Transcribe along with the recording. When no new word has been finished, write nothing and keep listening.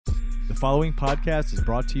The following podcast is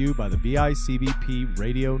brought to you by the BICBP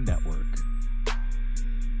Radio Network.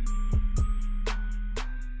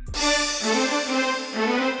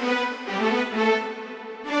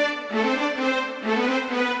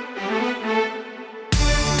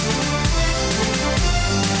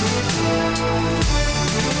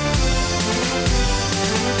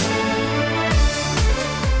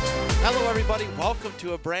 Welcome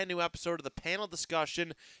to a brand new episode of the Panel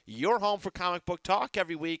Discussion, your home for comic book talk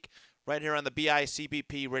every week, right here on the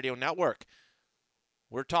BICBP Radio Network.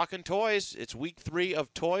 We're talking toys. It's week 3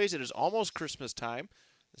 of toys. It is almost Christmas time.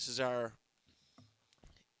 This is our,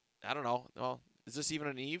 I don't know, well, is this even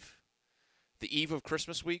an eve? The eve of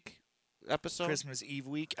Christmas week episode? Christmas Eve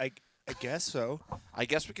week, I guess so. I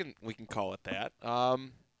guess we can call it that.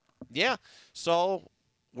 Yeah, so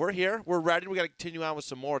we're here. We're ready. We got to continue on with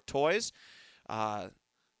some more toys.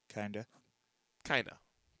 Kinda.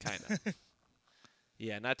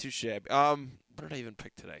 Yeah, not too shabby. What did I even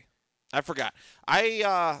pick today? I forgot.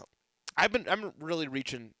 I'm really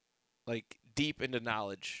reaching like deep into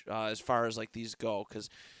knowledge as far as like these go, because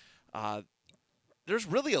there's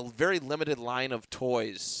really a very limited line of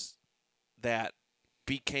toys that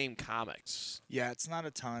became comics. Yeah, it's not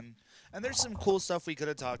a ton, and there's some cool stuff we could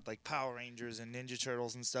have talked, like Power Rangers and Ninja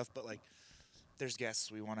Turtles and stuff, but like, there's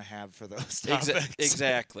guests we want to have for those topics.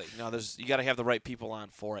 Exactly. No, you got to have the right people on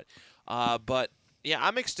for it. But yeah,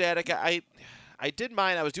 I'm ecstatic. I did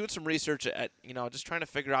mine. I was doing some research at just trying to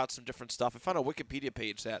figure out some different stuff. I found a Wikipedia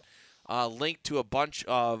page that linked to a bunch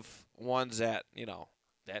of ones that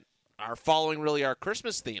that are following really our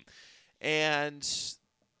Christmas theme, and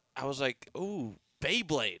I was like, ooh,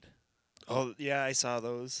 Beyblade. Oh yeah, I saw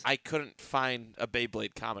those. I couldn't find a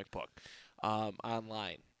Beyblade comic book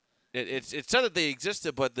online. It said that they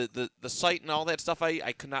existed, but the site and all that stuff,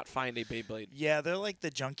 I could not find a Beyblade. Yeah, they're like the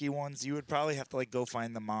junky ones. You would probably have to like go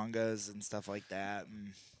find the mangas and stuff like that.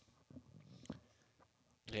 And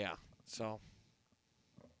yeah, so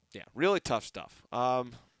yeah, really tough stuff.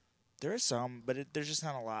 There are some, but there's just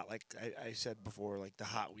not a lot. Like I said before, like the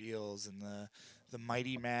Hot Wheels and the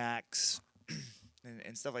Mighty Max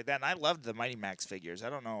and stuff like that. And I loved the Mighty Max figures. I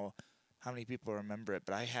don't know how many people remember it,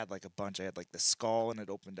 but I had like a bunch. I had like the skull, and it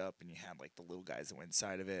opened up, and you had like the little guys that went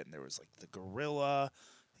inside of it, and there was like the gorilla.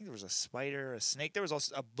 I think there was a spider, a snake. There was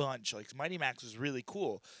also a bunch. Like Mighty Max was really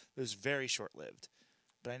cool. It was very short-lived,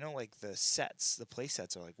 but I know like the sets, the play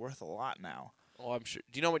sets, are like worth a lot now. Oh, I'm sure.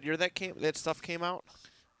 Do you know what year that stuff came out?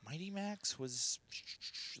 Mighty Max was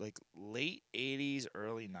like late 80s,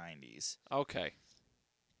 early 90s. Okay.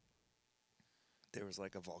 There was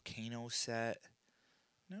like a volcano set.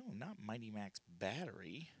 No, not Mighty Max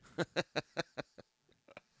Battery.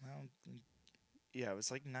 Yeah, it was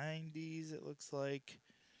like 90s, it looks like.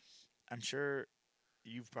 I'm sure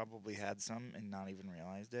you've probably had some and not even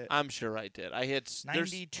realized it. I'm sure I did. I had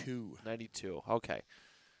 92. 92. Okay.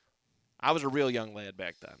 I was a real young lad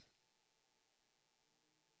back then.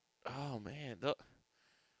 Oh man,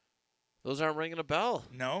 those aren't ringing a bell.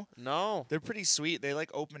 No? No. They're pretty sweet. They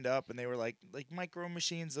like opened up and they were like micro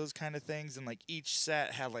machines, those kind of things, and like each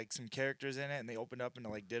set had like some characters in it, and they opened up into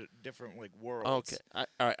like different like worlds. Okay.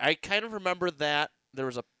 All right. I kind of remember that there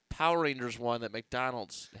was a Power Rangers one that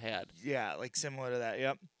McDonald's had. Yeah, like similar to that.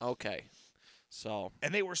 Yep. Okay. So.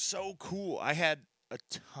 And they were so cool. I had a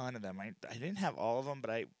ton of them. I didn't have all of them,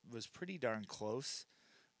 but I was pretty darn close.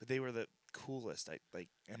 But they were the coolest.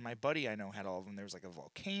 And my buddy I know had all of them. There was like a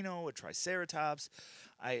volcano, a triceratops.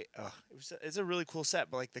 It's a really cool set,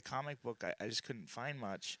 but like the comic book, I just couldn't find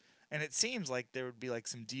much. And it seems like there would be like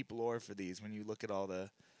some deep lore for these when you look at all the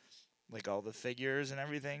figures and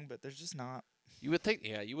everything, but there's just not. You would think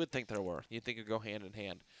there were. You'd think it'd go hand in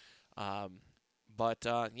hand. But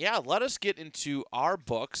let us get into our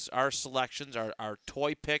books, our selections, our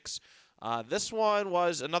toy picks. This one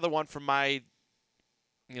was another one from my,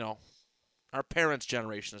 our parents'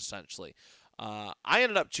 generation, essentially. I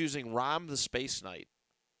ended up choosing Rom the Space Knight.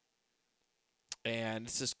 And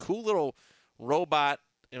it's this cool little robot.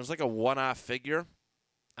 It was like a one-off figure,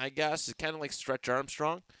 I guess. It's kind of like Stretch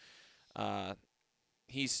Armstrong. The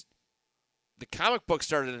comic book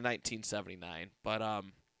started in 1979, but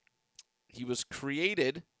he was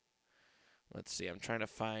created. Let's see, I'm trying to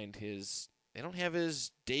find they don't have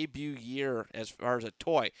his debut year as far as a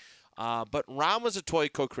toy. But Rom was a toy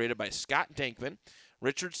co-created by Scott Dankman,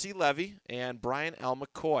 Richard C. Levy, and Brian L.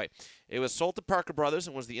 McCoy. It was sold to Parker Brothers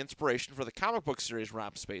and was the inspiration for the comic book series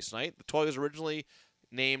Rom Space Knight. The toy was originally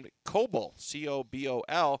named COBOL,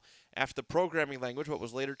 C-O-B-O-L, after the programming language, but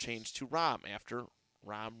was later changed to ROM, after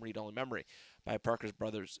ROM read-only memory, by Parker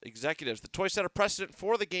Brothers executives. The toy set a precedent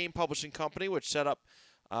for the game publishing company, which set up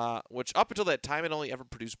which up until that time had only ever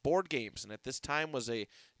produced board games, and at this time was a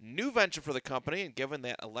new venture for the company. And given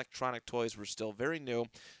that electronic toys were still very new,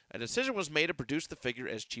 a decision was made to produce the figure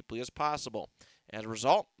as cheaply as possible. As a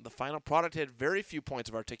result, the final product had very few points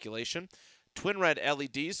of articulation. Twin red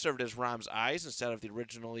LEDs served as Rom's eyes instead of the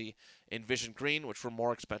originally envisioned green, which were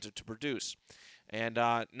more expensive to produce. And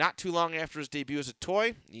not too long after his debut as a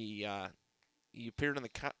toy, he appeared in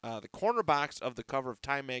the corner box of the cover of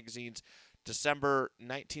Time magazine's December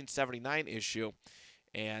 1979 issue,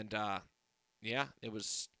 and it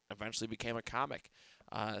was eventually became a comic.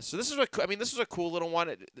 So this is this is a cool little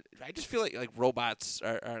one. I just feel like robots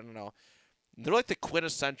are, I don't know, they're like the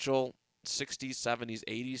quintessential 60s, 70s,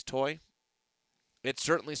 80s toy. It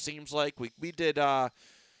certainly seems like we did you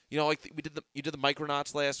did the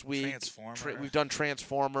Micronauts last week. We've done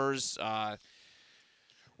Transformers.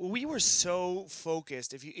 Well, we were so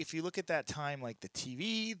focused. If you look at that time, like the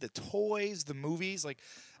TV, the toys, the movies, like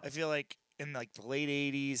I feel like in like the late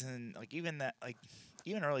 '80s and like even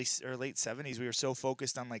early or late '70s, we were so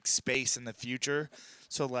focused on like space and the future.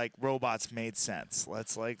 So like robots made sense.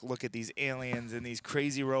 Let's like look at these aliens and these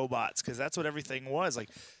crazy robots because that's what everything was. Like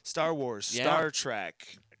Star Wars, Star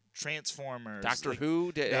Trek, Transformers, Doctor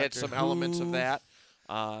Who had some elements of that.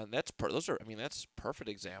 That's perfect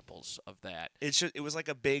examples of that. It was like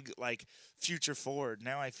a big like future forward.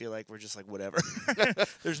 Now I feel like we're just like whatever.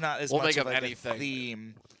 There's not as we'll much make of like anything. a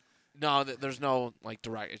theme. No, there's no like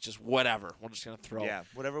direct. It's just whatever. We're just gonna throw. Yeah,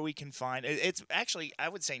 whatever we can find. It's actually, I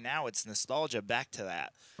would say now it's nostalgia back to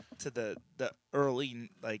that, to the early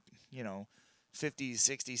 50s,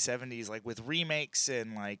 60s, 70s, like with remakes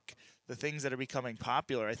and like the things that are becoming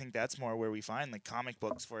popular. I think that's more where we find like comic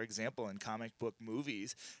books, for example, and comic book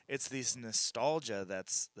movies. It's this nostalgia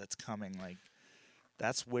that's coming. Like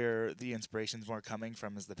that's where the inspiration's more coming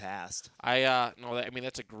from, is the past.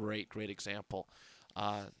 That's a great example.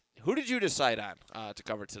 Who did you decide on to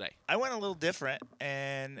cover today? I went a little different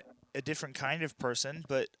and a different kind of person,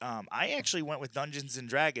 but I actually went with Dungeons and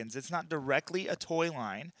Dragons. It's not directly a toy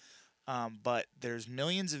line, but there's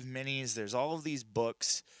millions of minis. There's all of these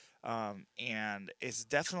books, and it's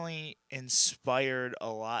definitely inspired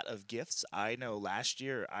a lot of gifts. I know last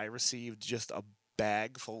year I received just a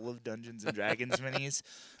bag full of Dungeons and Dragons minis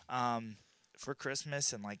for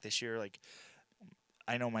Christmas, and like this year, like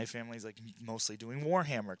I know my family's like mostly doing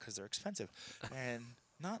Warhammer because they're expensive and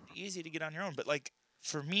not easy to get on your own. But like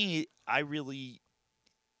for me, I really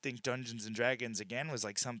think Dungeons and Dragons again was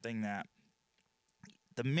like something that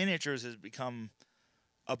the miniatures has become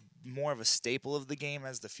more of a staple of the game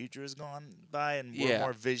as the future has gone by, and we're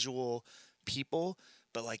more visual people.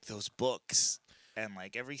 But like those books and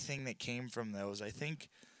like everything that came from those, I think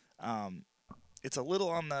it's a little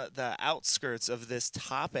on the outskirts of this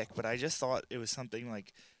topic, but I just thought it was something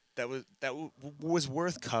like that was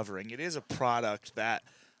worth covering. It is a product that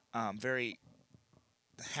had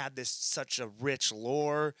such a rich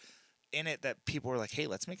lore in it that people were like, hey,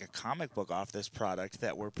 let's make a comic book off this product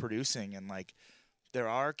that we're producing. And like there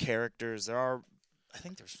are characters, I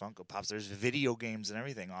think there's Funko Pops, there's video games and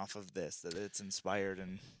everything off of this that it's inspired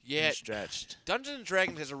and stretched. Dungeons and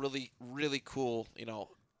Dragons has a really, really cool,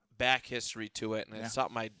 back history to it, and it's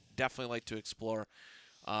something I definitely like to explore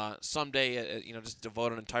someday. Just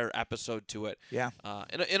devote an entire episode to it. Yeah.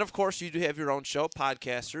 And of course, you do have your own show,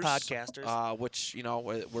 Podcasters. Which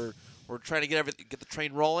we're trying to get the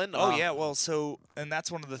train rolling. And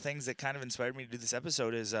that's one of the things that kind of inspired me to do this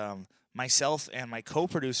episode is myself and my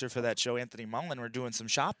co-producer for that show, Anthony Mullen, were doing some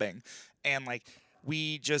shopping, and like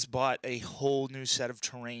we just bought a whole new set of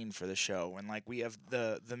terrain for the show, and like we have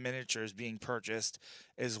the miniatures being purchased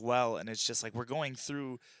as well, and it's just like we're going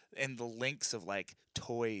through in the links of like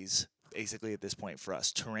toys basically at this point for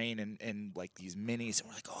us, terrain and like these minis, and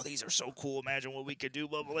we're like, oh, these are so cool, imagine what we could do.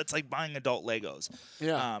 But it's like buying adult Legos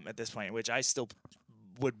at this point, which I still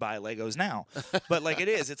would buy Legos now, but like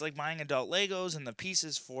it's like buying adult Legos and the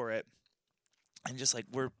pieces for it, and just like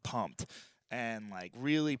we're pumped and like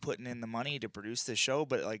really putting in the money to produce this show.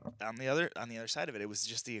 But like on the other side of it, it was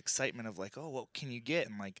just the excitement of like, oh, what can you get?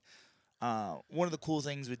 And like one of the cool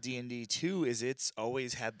things with D&D too is it's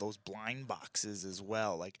always had those blind boxes as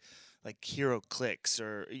well, like Hero Clicks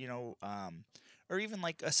or or even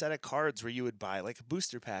like a set of cards where you would buy like a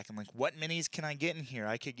booster pack and like, what minis can I get in here?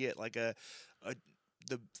 I could get like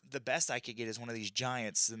the best I could get is one of these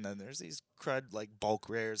giants, and then there's these crud like bulk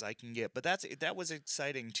rares I can get. But that was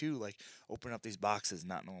exciting too, like open up these boxes,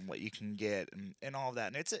 not knowing what you can get and all of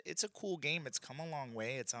that. And it's a cool game. It's come a long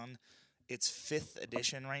way. It's on its 5th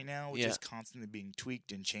edition right now, which is constantly being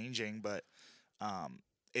tweaked and changing. But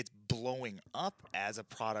it's blowing up as a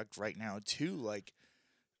product right now too. Like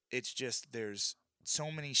it's just there's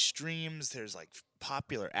so many streams. There's like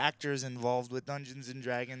popular actors involved with Dungeons and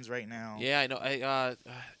Dragons right now. Yeah, I know.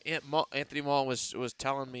 Anthony Mullen was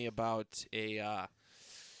telling me about a.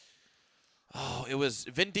 It was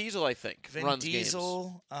Vin Diesel, I think. Vin runs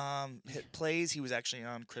Diesel plays. He was actually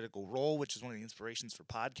on Critical Role, which is one of the inspirations for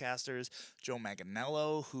podcasters. Joe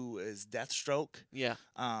Manganiello, who is Deathstroke. Yeah.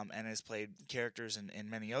 And has played characters in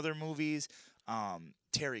many other movies.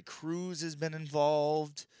 Terry Crews has been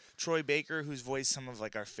involved. Troy Baker, who's voiced some of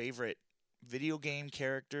like our favorite video game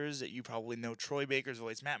characters that you probably know. Troy Baker's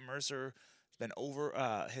voice. Matt Mercer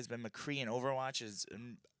has been McCree in Overwatch. Is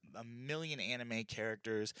a million anime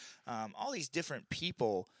characters. All these different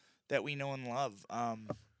people that we know and love are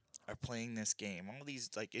playing this game. All these,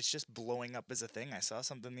 like, it's just blowing up as a thing. I saw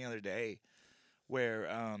something the other day where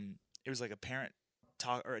it was like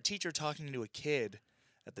a teacher talking to a kid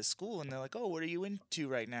at the school, and they're like, "Oh, what are you into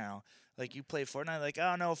right now? Like, you play Fortnite?" Like,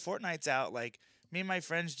 "Oh no, Fortnite's out. Like, me and my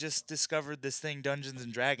friends just discovered this thing, Dungeons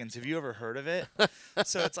and Dragons. Have you ever heard of it?"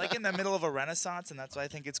 So it's like in the middle of a renaissance, and that's why I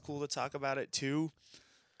think it's cool to talk about it too.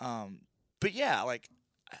 But yeah, like,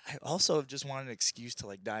 I also have just wanted an excuse to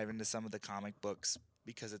like dive into some of the comic books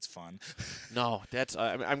because it's fun. No, that's.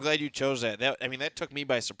 I'm glad you chose that. That took me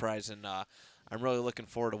by surprise, and I'm really looking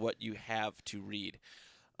forward to what you have to read.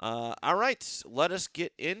 All right, let us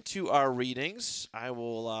get into our readings. I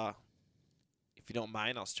will, if you don't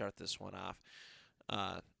mind, I'll start this one off.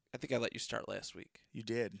 I think I let you start last week. You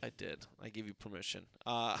did. I did. I gave you permission.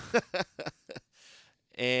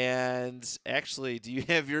 And actually, do you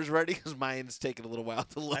have yours ready? Because mine's taking a little while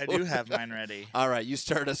to load. I do have mine ready. All right, you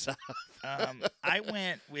start us off. I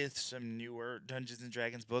went with some newer Dungeons and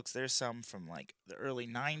Dragons books. There's some from like the early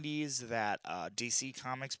 '90s that DC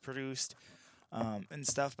Comics produced and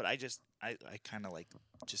stuff. But I kind of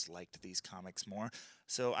liked these comics more.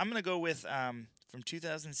 So I'm gonna go with from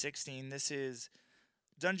 2016. This is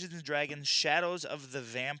Dungeons and Dragons: Shadows of the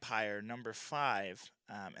Vampire #5.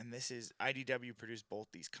 And this is IDW produced both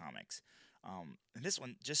these comics. And this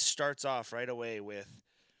one just starts off right away with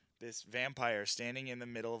this vampire standing in the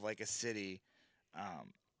middle of like a city,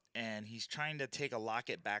 and he's trying to take a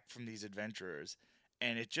locket back from these adventurers,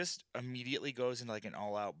 and it just immediately goes into like an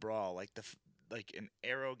all-out brawl. Like an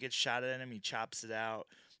arrow gets shot at him, he chops it out.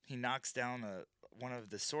 He knocks down one of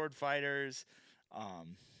the sword fighters.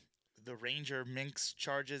 The ranger minx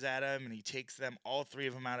charges at him, and he takes them all three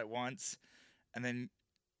of them out at once, and then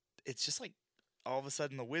it's just like all of a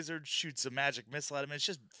sudden the wizard shoots a magic missile at him. And it's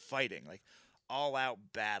just fighting, like all out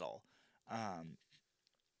battle.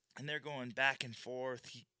 And they're going back and forth.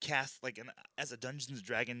 He casts as a Dungeons and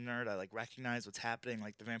Dragons nerd, I like recognize what's happening.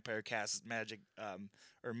 Like the vampire casts magic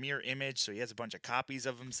or mirror image, so he has a bunch of copies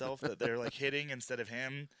of himself that they're like hitting instead of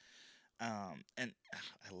him. And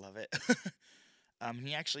I love it.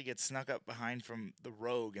 He actually gets snuck up behind from the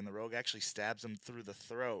rogue, and the rogue actually stabs him through the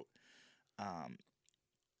throat.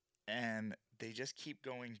 And they just keep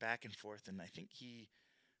going back and forth, and I think he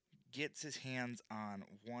gets his hands on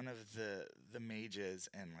one of the mages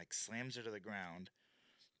and like slams her to the ground.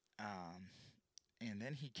 And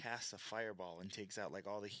then he casts a fireball and takes out like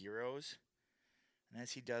all the heroes. And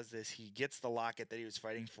as he does this, he gets the locket that he was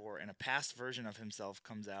fighting for, and a past version of himself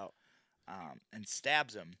comes out and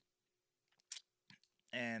stabs him.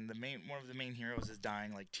 And one of the main heroes is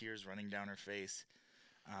dying, like tears running down her face.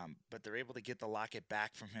 But they're able to get the locket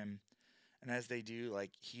back from him. And as they do,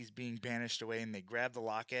 like, he's being banished away, and they grab the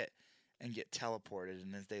locket and get teleported.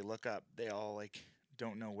 And as they look up, they all, like,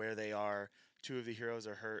 don't know where they are. Two of the heroes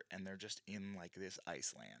are hurt, and they're just in, like, this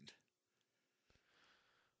Iceland.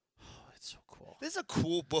 Oh, it's so cool. This is a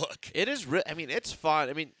cool book. It is. It's fun.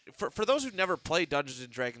 I mean, for those who've never played Dungeons and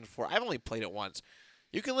Dragons before, I've only played it once.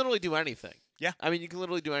 You can literally do anything. Yeah. I mean, you can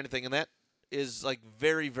literally do anything, and that is like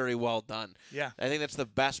very, very well done. Yeah. I think that's the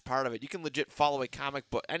best part of it. You can legit follow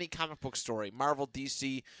any comic book story, Marvel,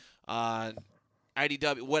 DC,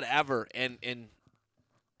 IDW, whatever, and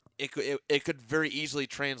it could very easily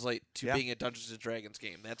translate to being a Dungeons and Dragons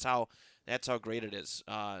game. That's how great it is.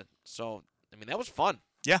 So I mean, that was fun.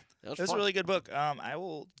 Yeah, that was a really good book. I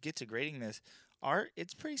will get to grading this. Art,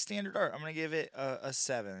 it's pretty standard art. I'm gonna give it a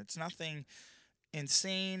 7. It's nothing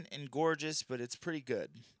insane and gorgeous, but it's pretty good.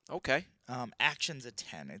 Okay. Action's a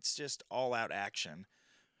 10. It's just all out action.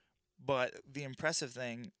 But the impressive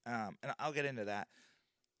thing, and I'll get into that.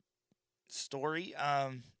 Story,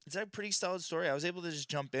 it's a pretty solid story. I was able to just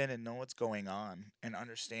jump in and know what's going on and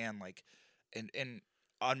understand, like, and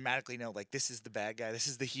automatically know, like, this is the bad guy, this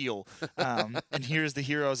is the heel, and here's the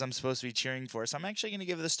heroes I'm supposed to be cheering for. So I'm actually going to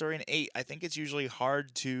give the story an 8. I think it's usually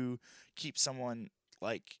hard to keep someone,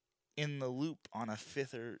 like, in the loop on a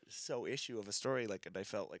 5th or so issue of a story. Like, and I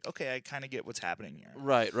felt like, okay, I kind of get what's happening here.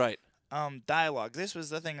 Right. Dialogue. This was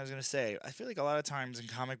the thing I was going to say. I feel like a lot of times in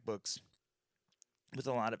comic books, with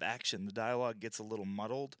a lot of action, the dialogue gets a little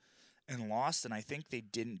muddled and lost, and I think they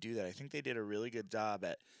didn't do that. I think they did a really good job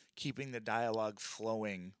at keeping the dialogue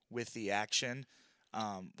flowing with the action,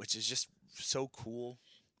 which is just so cool.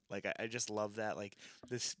 Like, I just love that. Like,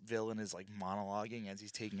 this villain is, like, monologuing as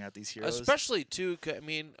he's taking out these heroes. Especially, too, I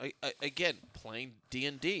mean, again, playing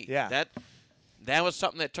D&D. Yeah. That was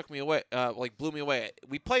something that took me away, like, blew me away.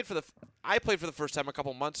 I played for the first time a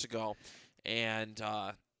couple months ago, and,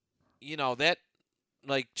 that,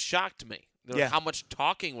 like, shocked me. How much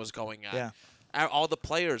talking was going on. Yeah. All the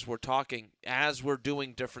players were talking as we're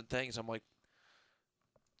doing different things. I'm like,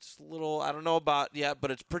 it's a little, I don't know about but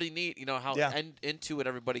it's pretty neat, how into it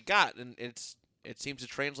everybody got, and it seems to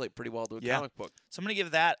translate pretty well to a comic book. So I'm going to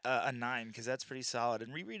give that a 9 because that's pretty solid.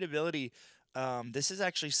 And rereadability, this is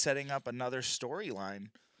actually setting up another storyline,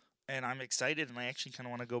 and I'm excited, and I actually kind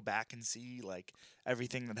of want to go back and see like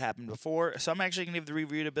everything that happened before. So I'm actually going to give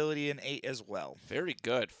the rereadability an 8 as well. Very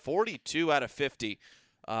good. 42 out of 50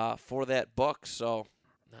 for that book, so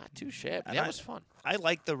not too shabby. And that was fun. I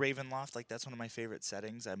like the Ravenloft. Like, that's one of my favorite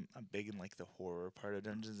settings. I'm big in like the horror part of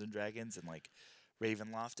Dungeons and Dragons, and like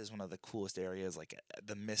Ravenloft is one of the coolest areas. Like,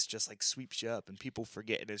 the mist just like sweeps you up, and people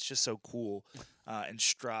forget it. It's just so cool. And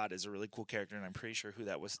Strahd is a really cool character, and I'm pretty sure who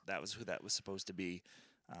that was who that was supposed to be.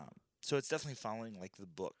 So it's definitely following like the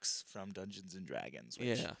books from Dungeons and Dragons.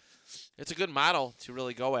 Which, it's a good model to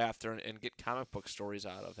really go after and get comic book stories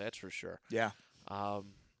out of. That's for sure. Yeah.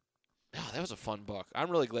 That was a fun book. I'm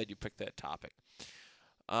really glad you picked that topic.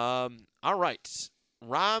 All right.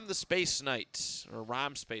 Rom the Space Knight, or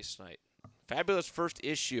Rom Space Knight. Fabulous first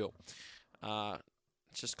issue.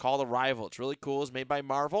 It's just called Arrival. It's really cool. It's made by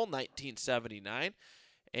Marvel, 1979.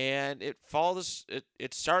 And it follows.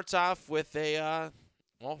 It starts off with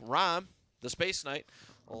Rom, the Space Knight,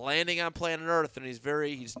 landing on planet Earth, and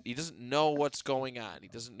he doesn't know what's going on. He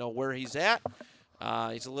doesn't know where he's at.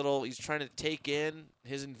 He's trying to take in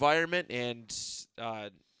his environment, and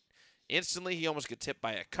instantly he almost gets hit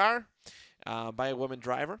by a car, by a woman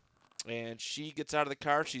driver, and she gets out of the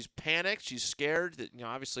car. She's panicked. She's scared. That,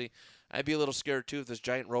 obviously, I'd be a little scared too if this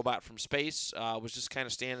giant robot from space was just kind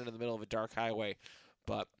of standing in the middle of a dark highway.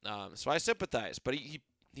 But so I sympathize. But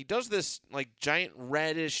he does this like giant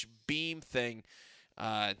reddish beam thing,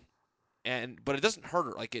 but it doesn't hurt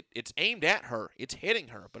her. Like it's aimed at her. It's hitting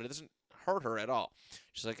her, but it doesn't hurt her at all.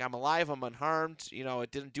 She's like, I'm alive, I'm unharmed,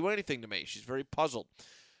 it didn't do anything to me. She's very puzzled.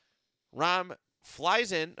 Rom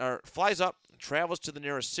flies up, travels to the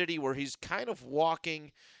nearest city where he's kind of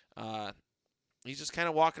walking. He's just kind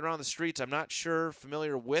of walking around the streets. I'm not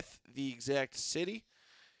familiar with the exact city.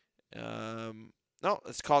 No,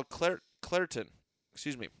 it's called Clairton.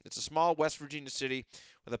 Excuse me. It's a small West Virginia city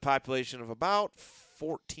with a population of about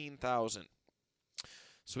 14,000.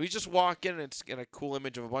 So he's just walking, and it's got a cool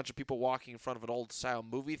image of a bunch of people walking in front of an old-style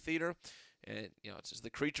movie theater. And, it says The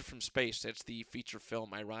Creature from Space. That's the feature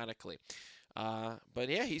film, ironically. But,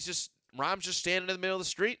 yeah, Rom's just standing in the middle of the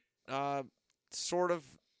street, sort of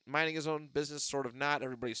minding his own business, sort of not.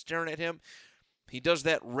 Everybody's staring at him. He does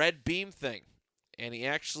that red beam thing, and he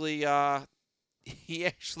actually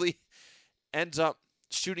ends up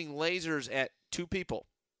shooting lasers at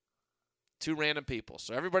two random people.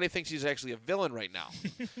 So everybody thinks he's actually a villain right now.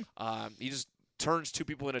 He just turns two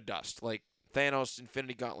people into dust, like Thanos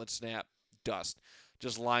Infinity Gauntlet snap dust,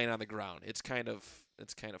 just lying on the ground. It's kind of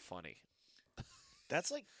funny.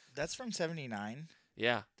 That's from 79.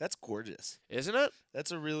 Yeah. That's gorgeous. Isn't it?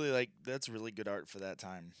 That's really good art for that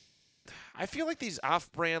time. I feel like these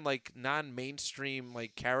off-brand, like non-mainstream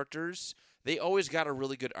like characters, they always got a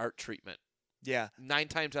really good art treatment. Yeah. 9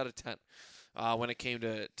 times out of 10 when it came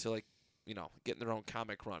to like, getting their own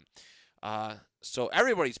comic run. So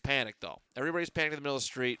everybody's panicked, though. Everybody's panicked in the middle of the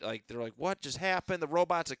street. Like, they're like, what just happened? The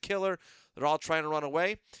robot's a killer. They're all trying to run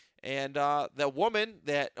away. And the woman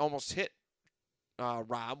that almost hit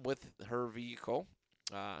Rom with her vehicle,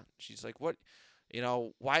 she's like, what?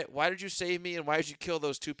 Why did you save me, and why did you kill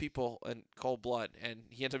those two people in cold blood? And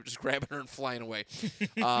he ends up just grabbing her and flying away.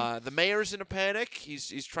 The mayor's in a panic.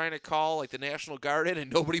 He's trying to call like the National Guard in,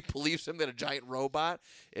 and nobody believes him that a giant robot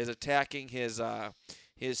is attacking his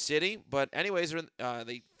city. But anyways,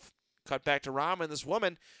 they cut back to Rom and this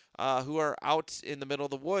woman who are out in the middle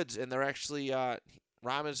of the woods, and they're actually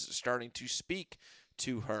Rom is starting to speak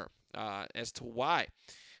to her as to why.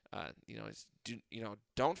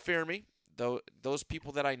 Don't fear me. Though those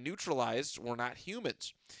people that I neutralized were not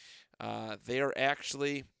humans. They are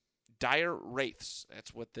actually dire wraiths.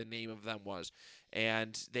 That's what the name of them was.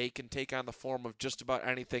 and they can take on the form of just about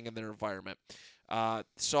anything in their environment.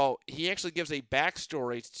 So he actually gives a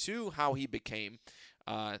backstory to how he became,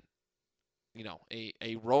 a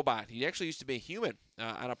robot. He actually used to be a human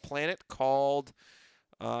on a planet called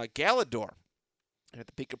Galador at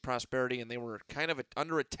the peak of prosperity, and they were kind of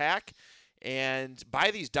under attack and by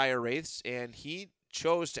these dire wraiths, and he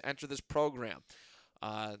chose to enter this program.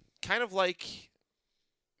 Kind of like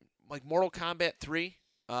Mortal Kombat 3,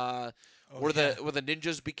 where the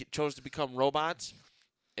ninjas chose to become robots.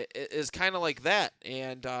 It is kind of like that.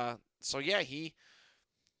 And he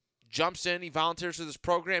jumps in. He volunteers for this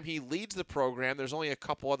program. He leads the program. There's only a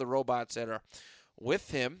couple other robots that are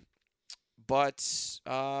with him. But,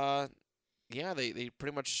 they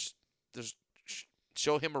pretty much just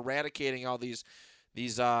show him eradicating all these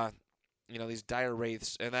dire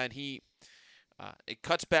wraiths. And then it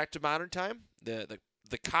cuts back to modern time. The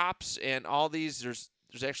cops and all these, there's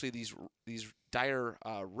actually these dire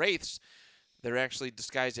wraiths. They're actually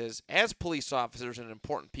disguised as police officers and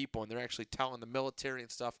important people, and they're actually telling the military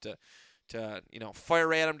and stuff to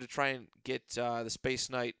fire at them to try and get the Space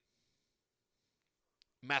Knight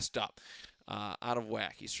messed up, out of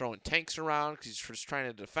whack. He's throwing tanks around because he's just trying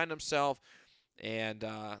to defend himself, and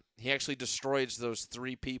he actually destroys those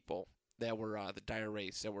 3 people that were the dire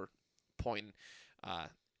wraiths that were pointing,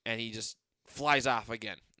 and he just flies off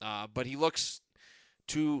again. But he looks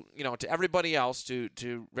to everybody else,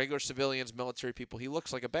 to regular civilians, military people, he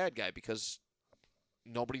looks like a bad guy because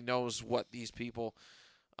nobody knows what these people,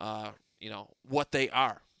 what they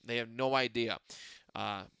are. They have no idea.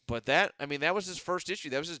 But that was his first issue.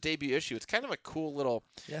 That was his debut issue. It's kind of a cool little,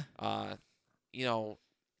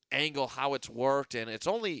 angle how it's worked. And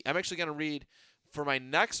I'm actually going to read for my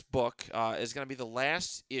next book, is going to be the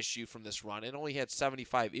last issue from this run. It only had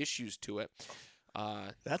 75 issues to it.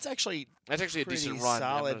 That's actually a decent run.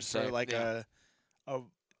 Solid for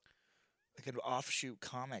an offshoot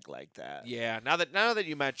comic like that. Yeah. Now that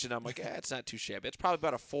you mention, I'm like, it's not too shabby. It's probably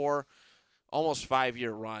about a almost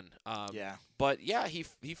 5-year run. But yeah, he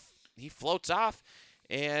floats off,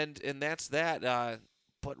 and that's that.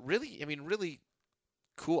 But really, really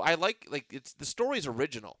cool. I like the story's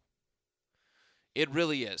original. It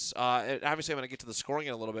really is. Obviously, I'm going to get to the scoring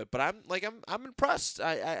in a little bit, but I'm impressed.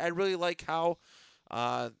 I really like how,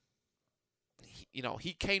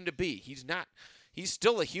 he came to be. He's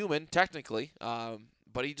still a human technically,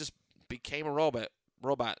 but he just became a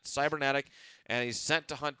robot, cybernetic, and he's sent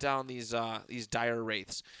to hunt down these dire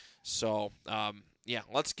wraiths. So,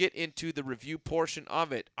 let's get into the review portion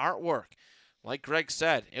of it. Artwork, like Greg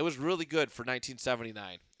said, it was really good for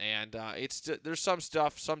 1979, and there's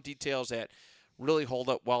some details that really hold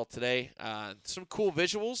up well today. Some cool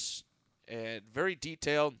visuals and very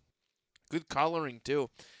detailed, good coloring too.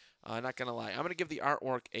 Not gonna lie, I'm gonna give the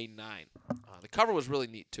artwork a 9. The cover was really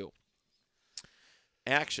neat too.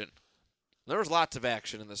 Action, there was lots of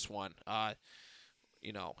action in this one.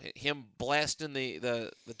 Him blasting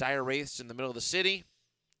the dire wraiths in the middle of the city,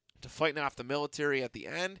 to fighting off the military at the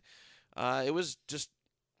end. It was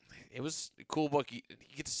a cool book. You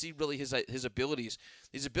get to see really his abilities.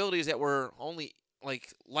 These abilities that were only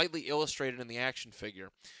lightly illustrated in the action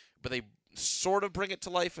figure, but they sort of bring it to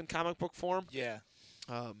life in comic book form. Yeah.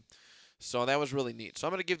 So that was really neat. So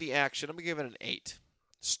I'm going to give the action, I'm going to give it an 8.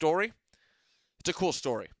 Story, it's a cool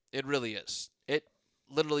story. It really is. It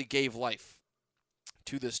literally gave life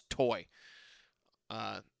to this toy.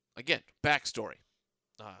 Again, backstory.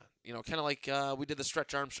 Kind of like we did the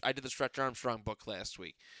Stretch I did the Stretch Armstrong book last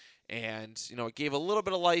week. And, it gave a little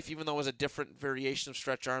bit of life, even though it was a different variation of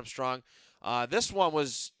Stretch Armstrong. This one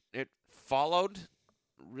it followed,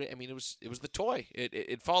 it was the toy.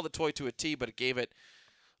 It followed the toy to a T, but it gave it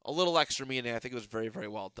a little extra meaning. I think it was very, very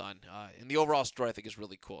well done. And the overall story, I think, is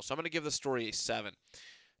really cool. So I'm going to give the story a 7.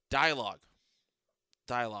 Dialogue.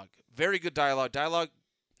 Very good dialogue. Dialogue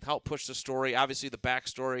helped push the story. Obviously, the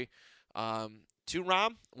backstory to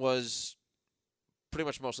Rom was pretty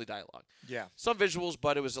much mostly dialogue. Yeah. Some visuals,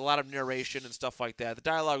 but it was a lot of narration and stuff like that. The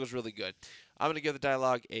dialogue was really good. I'm going to give the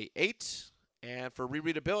dialogue a 8. And for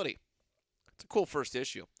rereadability, it's a cool first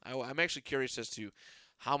issue. I'm actually curious as to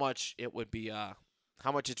how much it would be,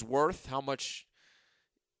 how much it's worth, how much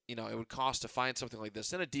it would cost to find something like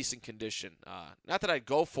this in a decent condition. Not that I'd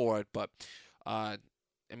go for it, but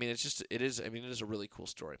it is a really cool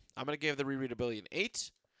story. I'm going to give the rereadability an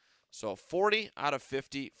 8. So 40 out of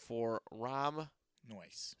 50 for Rom.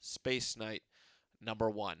 Nice. Space Knight #1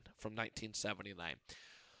 from 1979.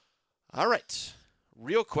 All right.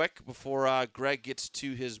 Real quick, before Greg gets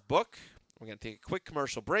to his book, we're going to take a quick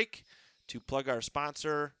commercial break to plug our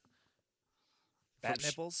sponsor. Bat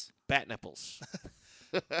Nipples? Bat Nipples.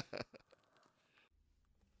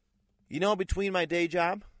 You know, between my day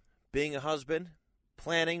job, being a husband,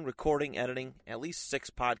 planning, recording, editing at least 6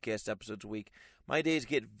 podcast episodes a week, my days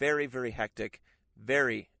get very, very hectic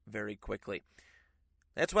very, very quickly.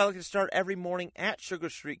 That's why I like to start every morning at Sugar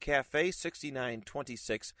Street Cafe,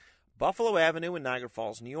 6926 Buffalo Avenue in Niagara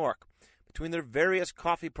Falls, New York. Between their various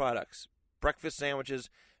coffee products, breakfast sandwiches,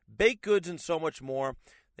 baked goods, and so much more,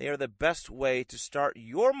 they are the best way to start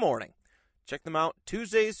your morning. Check them out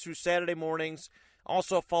Tuesdays through Saturday mornings.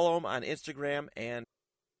 Also follow them on Instagram and...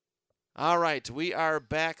 All right, we are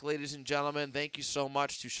back, ladies and gentlemen. Thank you so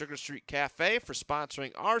much to Sugar Street Cafe for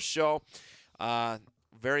sponsoring our show.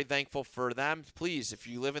 Very thankful for them. Please, if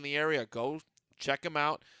you live in the area, go check them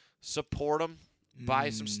out, support them,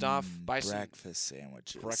 buy some stuff, buy breakfast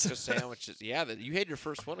sandwiches. Breakfast sandwiches. Yeah, you had your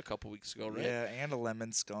first one a couple weeks ago, right? Yeah, and a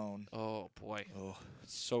lemon scone. Oh boy, oh,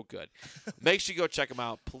 so good. Make sure you go check them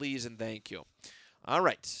out, please, and thank you. All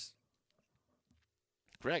right,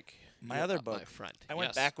 Greg, my other book, my friend. I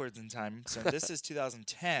went backwards in time, so this is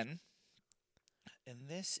 2010, and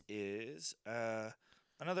this is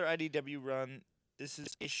another IDW run. This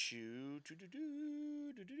is issue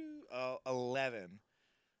 11,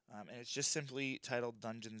 and it's just simply titled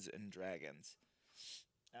Dungeons and Dragons.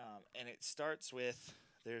 And it starts with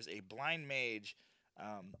there's a blind mage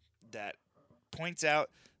that points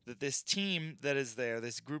out that this team that is there,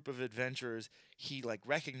 this group of adventurers, he like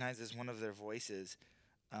recognizes one of their voices,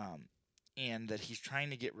 and that he's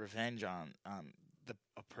trying to get revenge on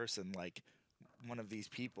a person like one of these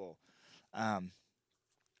people.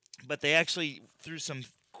 But they actually, through some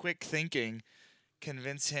quick thinking,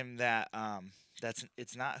 convince him that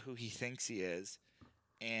it's not who he thinks he is,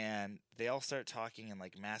 and they all start talking and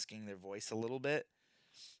like masking their voice a little bit,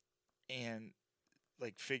 and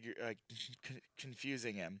like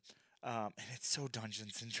confusing him. And it's so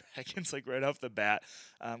Dungeons and Dragons, like right off the bat,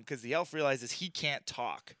 because the elf realizes he can't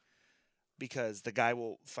talk because the guy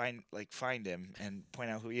will find him and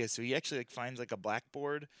point out who he is. So he actually like finds like a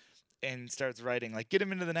blackboard and starts writing, like, get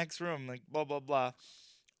him into the next room, like, blah, blah, blah.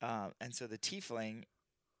 And so the tiefling,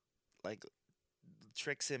 like,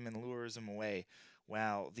 tricks him and lures him away,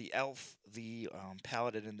 while the elf, the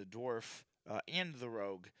paladin, and the dwarf, and the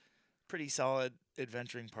rogue, pretty solid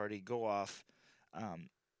adventuring party, go off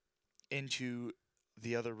into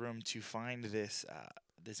the other room to find this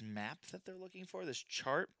map that they're looking for, this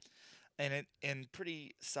chart. And it in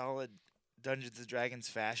pretty solid Dungeons & Dragons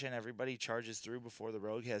fashion, everybody charges through before the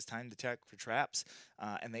rogue has time to check for traps,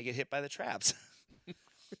 and they get hit by the traps.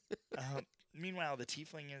 Meanwhile, the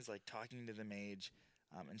tiefling is like talking to the mage,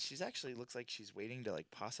 and she's actually looks like she's waiting to like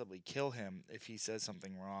possibly kill him if he says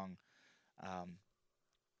something wrong.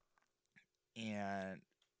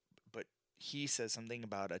 But he says something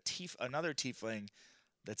about another tiefling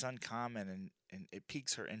that's uncommon, and it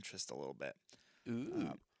piques her interest a little bit.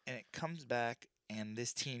 Ooh. And it comes back, and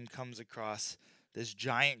this team comes across this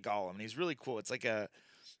giant golem. And he's really cool. It's like a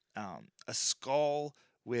skull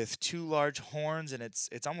with 2 large horns, and it's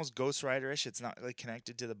almost Ghost Rider-ish. It's not like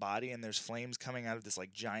connected to the body, and there's flames coming out of this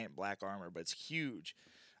like giant black armor, but it's huge.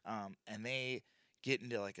 And they get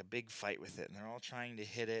into like a big fight with it, and they're all trying to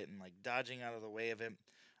hit it and like dodging out of the way of it.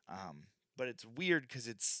 But it's weird because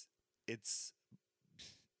it's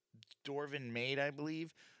Dwarven made, I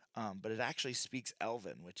believe. But it actually speaks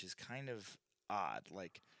Elven, which is kind of odd.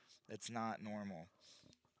 Like, it's not normal.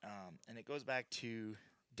 And it goes back to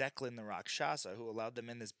Declan the Rakshasa, who allowed them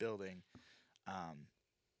in this building.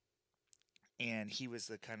 And he was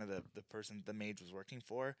the person the mage was working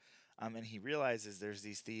for. And he realizes there's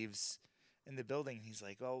these thieves in the building. He's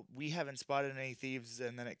like, oh, we haven't spotted any thieves.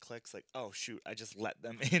 And then it clicks like, oh, shoot, I just let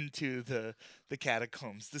them into the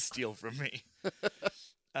catacombs to steal from me.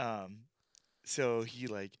 So he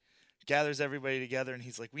like gathers everybody together, and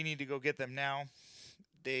he's like, we need to go get them now.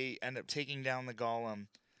 They end up taking down the golem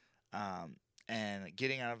and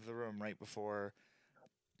getting out of the room right before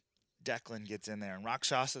Declan gets in there. And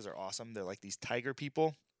Rakshasas are awesome. They're like these tiger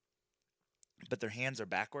people, but their hands are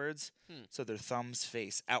backwards, so their thumbs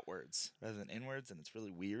face outwards rather than inwards, and it's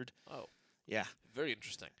really weird. Oh. Yeah. Very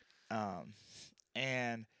interesting.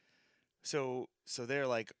 And so they're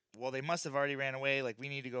like, well, they must have already ran away. Like, we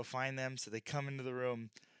need to go find them. So they come into the room,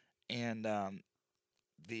 and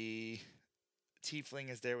the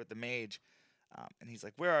tiefling is there with the mage, and he's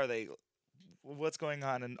like, where are they? What's going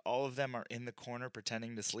on? And all of them are in the corner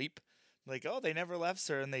pretending to sleep. Like, oh, they never left,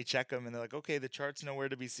 sir. And they check them, and they're like, okay, the chart's nowhere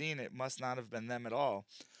to be seen. It must not have been them at all.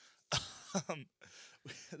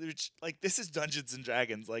 Like, this is Dungeons and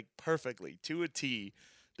Dragons, like, perfectly, to a T.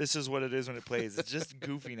 This is what it is when it plays. It's just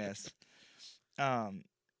goofiness.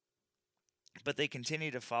 But they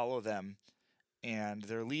continue to follow them, and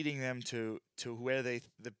they're leading them to where the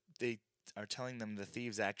they are telling them the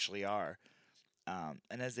thieves actually are.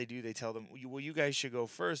 And as they do, they tell them, well, you guys should go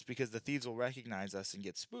first because the thieves will recognize us and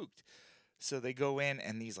get spooked. So they go in,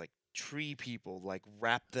 and these like tree people like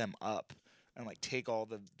wrap them up and like take all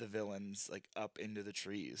the villains like up into the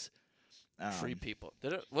trees. Tree people.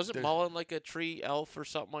 Wasn't they're- Mullen like a tree elf or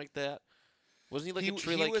something like that? Wasn't he like a He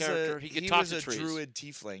tree-like was character? He could talk was to a trees. druid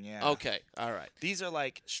tiefling, yeah. Okay, all right. These are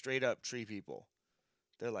like straight up tree people.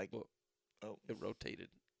 They're like, Well, oh, It rotated.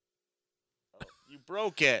 you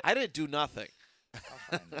broke it. I didn't do nothing.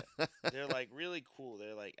 I'll find it. They're like really cool.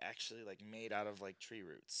 They're like actually like made out of like tree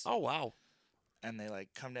roots. Oh wow. And they like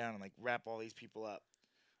come down and like wrap all these people up.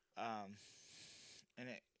 And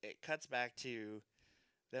it cuts back to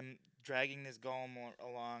them dragging this golem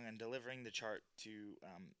along and delivering the chart to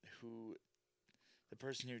the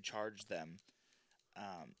person who charged them.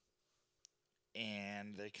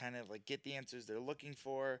 And they kind of like get the answers they're looking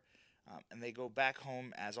for, and they go back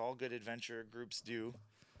home as all good adventure groups do,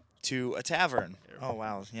 to a tavern. Oh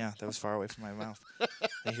wow, yeah, that was far away from my mouth.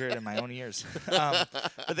 I hear it in my own ears.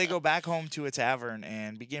 But they go back home to a tavern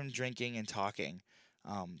and begin drinking and talking.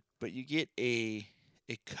 But you get a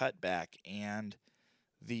cutback, and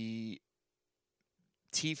the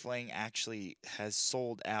tiefling actually has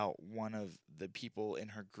sold out one of the people in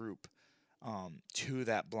her group to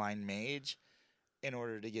that blind mage in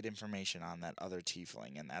order to get information on that other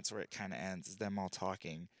tiefling, and that's where it kind of ends, is them all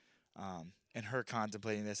talking, and her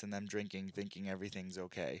contemplating this and them drinking, thinking everything's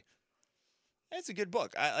okay. It's a good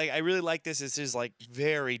book. I really like this. This is like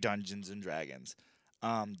very Dungeons and Dragons.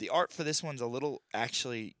 The art for this one's a little,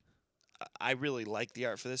 actually, I really like the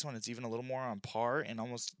art for this one. It's even a little more on par and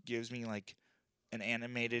almost gives me like an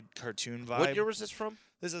animated cartoon vibe. What year was this from?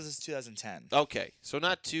 This is 2010. Okay, so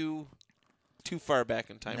not too far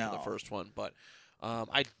back in time from No. the first one, but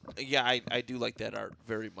I do like that art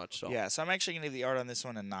very much so. Yeah, so I'm actually going to give the art on this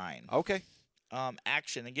one a 9. Okay.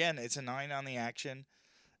 Action, again, it's a 9 on the action.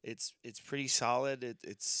 It's pretty solid.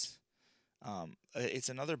 It's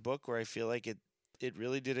another book where I feel like it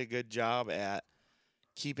really did a good job at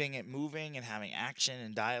keeping it moving and having action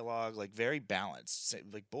and dialogue, like very balanced.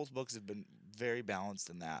 Like both books have been very balanced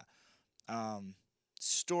in that.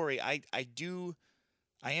 Story, I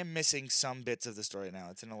am missing some bits of the story now.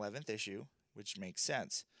 It's an 11th issue, which makes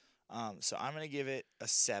sense. So I'm going to give it a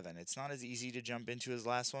 7. It's not as easy to jump into as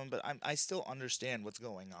last one, but I still understand what's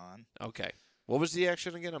going on. Okay. What was the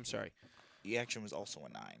action again? I'm sorry. The action was also a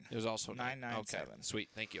 9. It was also 9, okay. 7. Sweet.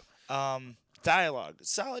 Thank you. Dialogue,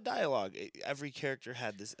 solid dialogue. Every character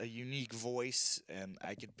had a unique voice, and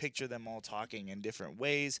I could picture them all talking in different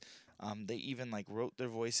ways. They even like wrote their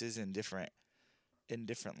voices in different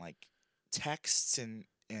like texts and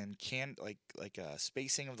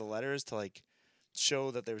spacing of the letters to like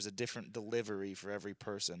show that there was a different delivery for every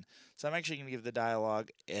person. So I'm actually going to give the dialogue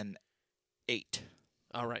an 8.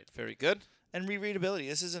 All right. Very good. And rereadability.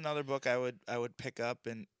 This is another book I would pick up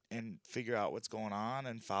and figure out what's going on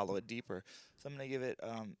and follow it deeper. So I'm going to give it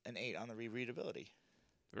an 8 on the rereadability.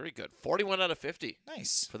 Very good. 41 out of 50.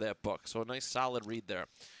 Nice. For that book. So a nice solid read there.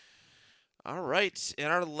 All right.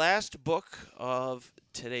 And our last book of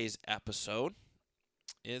today's episode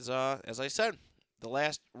is, as I said, the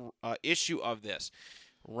last issue of this.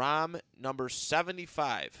 ROM number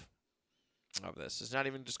 75 of this. It's not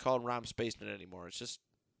even just called ROM Spaceman anymore. It's just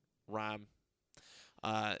ROM.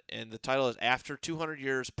 And the title is After 200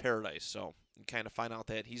 Years Paradise. So you kind of find out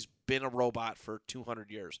that he's been a robot for 200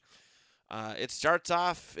 years. It starts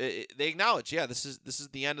off, they acknowledge, this is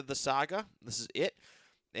the end of the saga. This is it.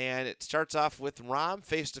 And it starts off with Rom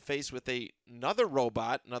face-to-face with another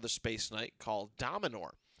robot, another space knight called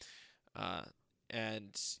Dominor.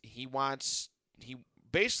 And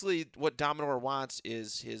basically what Dominor wants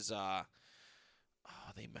is his,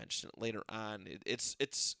 they mention it later on.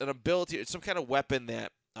 It's an ability, it's some kind of weapon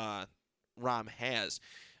that Rom has.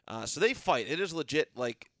 So they fight. It is legit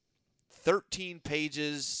like 13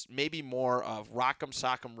 pages, maybe more, of rock'em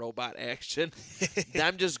sock'em robot action.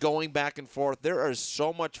 Them just going back and forth. There is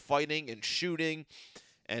so much fighting and shooting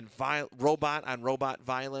and robot on robot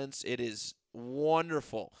violence. It is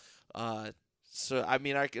wonderful. So I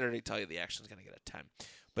mean, I can already tell you the action is going to get a 10.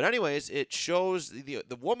 But anyways, it shows the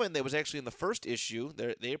woman that was actually in the first issue.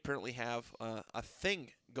 They apparently have a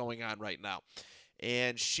thing going on right now,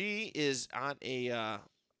 and she is on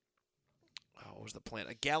what was the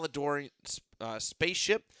planet? A Galadorian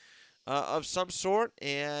spaceship of some sort,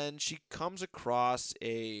 and she comes across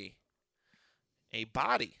a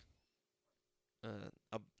body.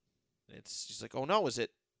 She's like, oh no,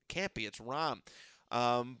 can't be, it's Rom.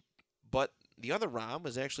 But the other Rom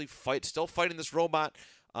is actually still fighting this robot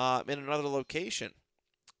in another location.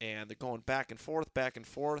 and they're going back and forth, back and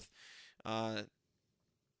forth.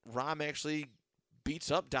 Rom actually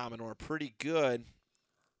beats up Dominor pretty good,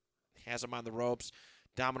 has him on the ropes.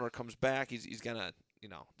 Dominor comes back. He's gonna,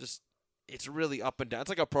 just it's really up and down. It's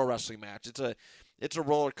like a pro wrestling match. It's a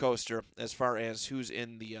roller coaster as far as who's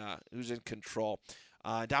in control.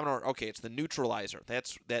 Dominor, okay, it's the neutralizer.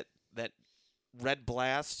 That's that red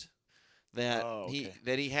blast that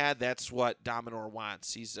he had. That's what Dominor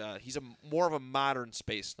wants. He's more of a modern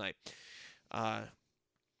Space Knight.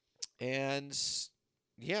 And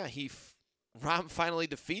yeah, Rom finally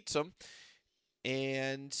defeats him,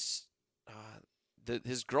 and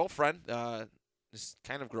his girlfriend, his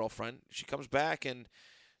kind of girlfriend, she comes back and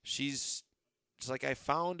she's like, I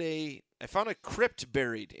found a crypt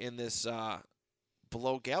buried in this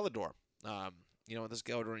below Galador, this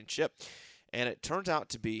Galadorian ship, and it turns out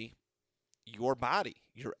to be your body,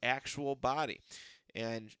 your actual body,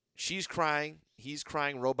 and she's crying, he's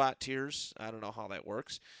crying robot tears. I don't know how that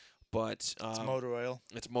works, but it's motor oil.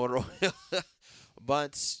 It's motor oil,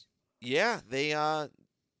 but yeah, they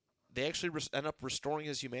actually end up restoring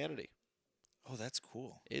his humanity. Oh, that's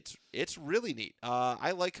cool. It's really neat.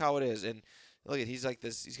 I like how it is, and look at he's like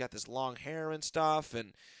this. He's got this long hair and stuff,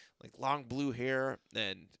 and like long blue hair,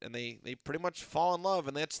 and they pretty much fall in love,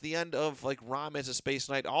 and that's the end of like Rom as a Space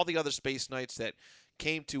Knight. All the other Space Knights that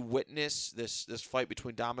came to witness this fight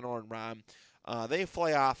between Dominor and Rom, they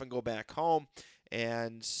fly off and go back home,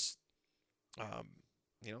 and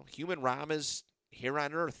human Rom is here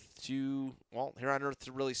on Earth to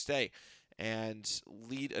really stay and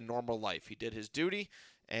lead a normal life. He did his duty,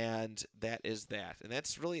 and that is that. And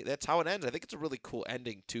that's how it ends. I think it's a really cool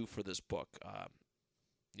ending too for this book. I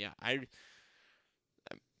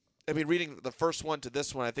mean, reading the first one to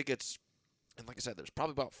this one, I think it's, and like I said, there's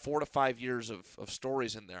probably about 4 to 5 years of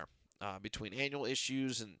stories in there between annual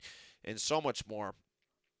issues and so much more.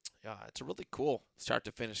 It's a really cool start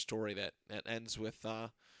to finish story that ends with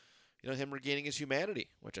him regaining his humanity,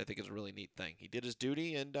 which I think is a really neat thing. He did his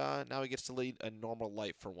duty, and now he gets to lead a normal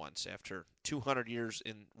life for once after 200 years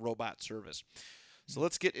in robot service. So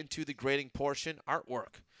let's get into the grading portion.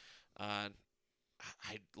 Artwork. I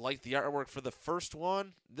like the artwork for the first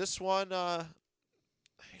one. This one,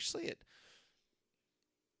 actually,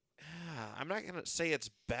 I'm not going to say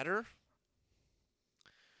it's better.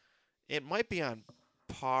 It might be on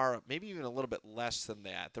par, maybe even a little bit less than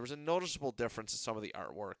that. There was a noticeable difference in some of the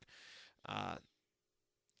artwork.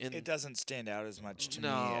 It doesn't stand out as much to me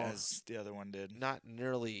as the other one did. Not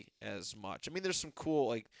nearly as much. I mean, there's some cool,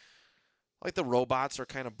 like the robots are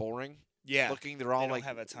kind of boring. Yeah, looking. They're all don't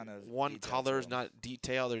have a ton of one colors, not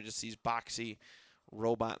detail. They're just these boxy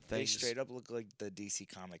robot things. They straight up look like the DC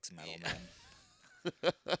Comics Metal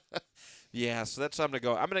Man. Yeah, so that's how I'm gonna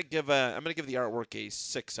go. I'm gonna give the artwork a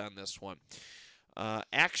 6 on this one.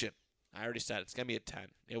 Action. I already said it's going to be a 10.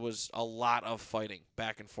 It was a lot of fighting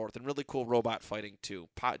back and forth and really cool robot fighting too.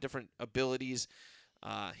 Different abilities,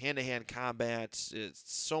 hand-to-hand combat, it's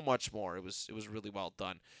so much more. It was really well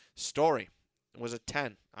done. Story was a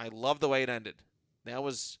 10. I love the way it ended. That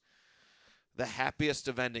was the happiest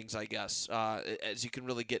of endings, I guess, as you can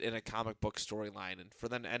really get in a comic book storyline. And for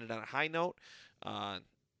them to end it on a high note,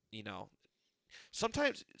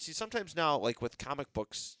 sometimes now, like with comic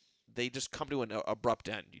books, they just come to an abrupt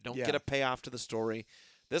end. You don't get a payoff to the story.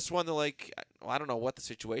 This one, they're like, I don't know what the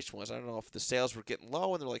situation was. I don't know if the sales were getting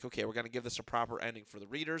low, and they're like, okay, we're going to give this a proper ending for the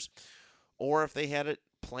readers, or if they had it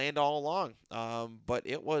planned all along. But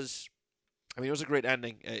it was a great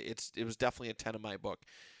ending. It was definitely a 10 in my book.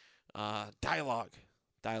 Dialogue.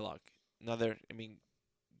 Another,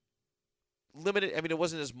 limited. it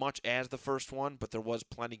wasn't as much as the first one, but there was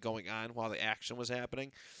plenty going on while the action was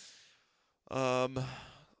happening.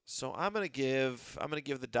 So I'm gonna give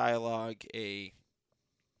the dialogue I'm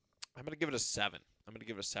gonna give it a 7. I'm gonna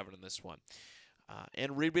give it a 7 in this one.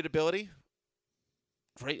 And readability,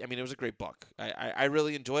 great. It was a great book. I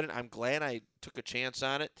really enjoyed it. I'm glad I took a chance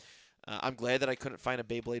on it. I'm glad that I couldn't find a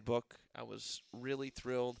Beyblade book. I was really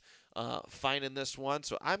thrilled finding this one.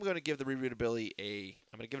 So I'm gonna give the readability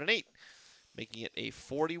I'm gonna give it an 8, making it a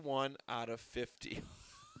 41 out of 50.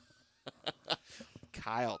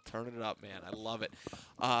 Kyle, turning it up, man. I love it.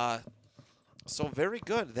 So very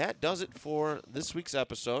good. That does it for this week's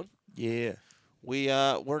episode. Yeah.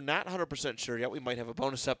 We're not 100% sure yet. We might have a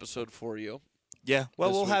bonus episode for you. Yeah.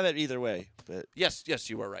 Well, we'll have it either way. But yes,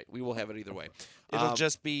 you are right. We will have it either way. It'll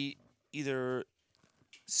just be either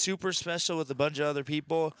super special with a bunch of other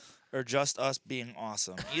people or just us being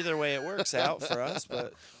awesome. Either way, it works out for us,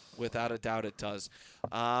 but... Without a doubt, it does.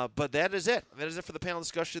 But that is it. That is it for the panel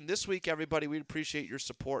discussion this week, everybody. We appreciate your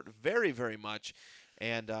support very, very much.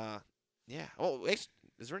 And, yeah. Oh,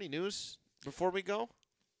 Is there any news before we go?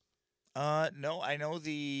 No, I know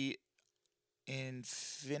the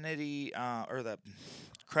Infinity or the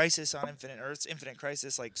Crisis on Infinite Earths, Infinite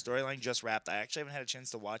Crisis like storyline just wrapped. I actually haven't had a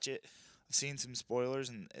chance to watch it. I've seen some spoilers,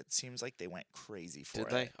 and it seems like they went crazy for it.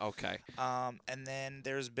 Did they? Okay. And then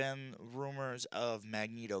there's been rumors of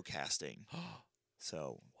Magneto casting.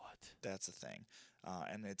 So What? that's a thing.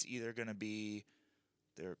 And it's either going to be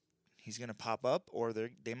he's going to pop up, or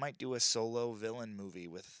they might do a solo villain movie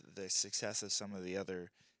with the success of some of the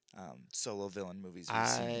other solo villain movies we've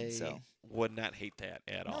seen. So would not hate that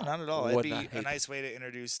at all. no, not at all. Would It'd not be a hate nice way to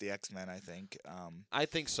introduce the X-Men, I think. I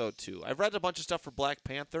think so too. I've read a bunch of stuff for Black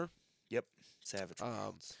Panther. Yep. Savage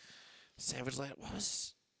Worlds. Savage Land. What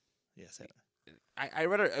was? Yes. I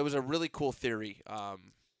read it. It was a really cool theory.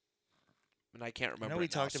 And I can't I remember. know we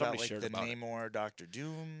it now. talked about Somebody like shared the about it. Namor Doctor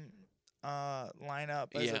Doom lineup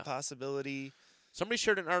as a Yeah. possibility. Somebody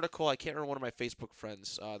shared an article. I can't remember one of my Facebook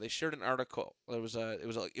friends. They shared an article. It was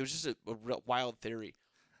just a real wild theory.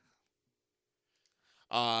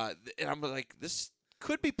 And I'm like, this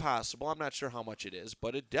could be possible. I'm not sure how much it is,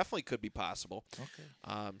 but it definitely could be possible.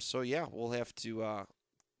 Okay. So yeah, we'll have to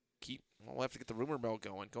get the rumor mill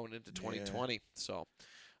going into 2020. So,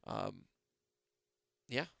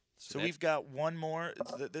 yeah. So we've got one more.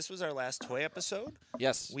 This was our last toy episode.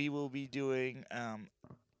 Yes. We will be doing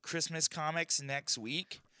Christmas comics next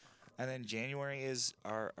week, and then January is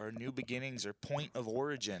our new beginnings or point of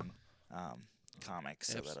origin comics.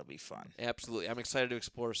 So that'll be fun. Absolutely. I'm excited to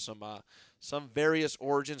explore some various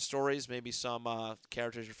origin stories, maybe some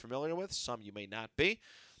characters you're familiar with, some you may not be.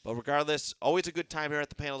 But regardless, always a good time here at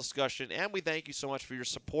the panel discussion, and we thank you so much for your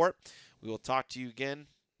support. We will talk to you again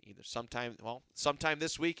either sometime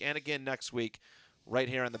this week and again next week right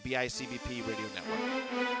here on the BICBP Radio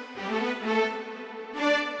Network.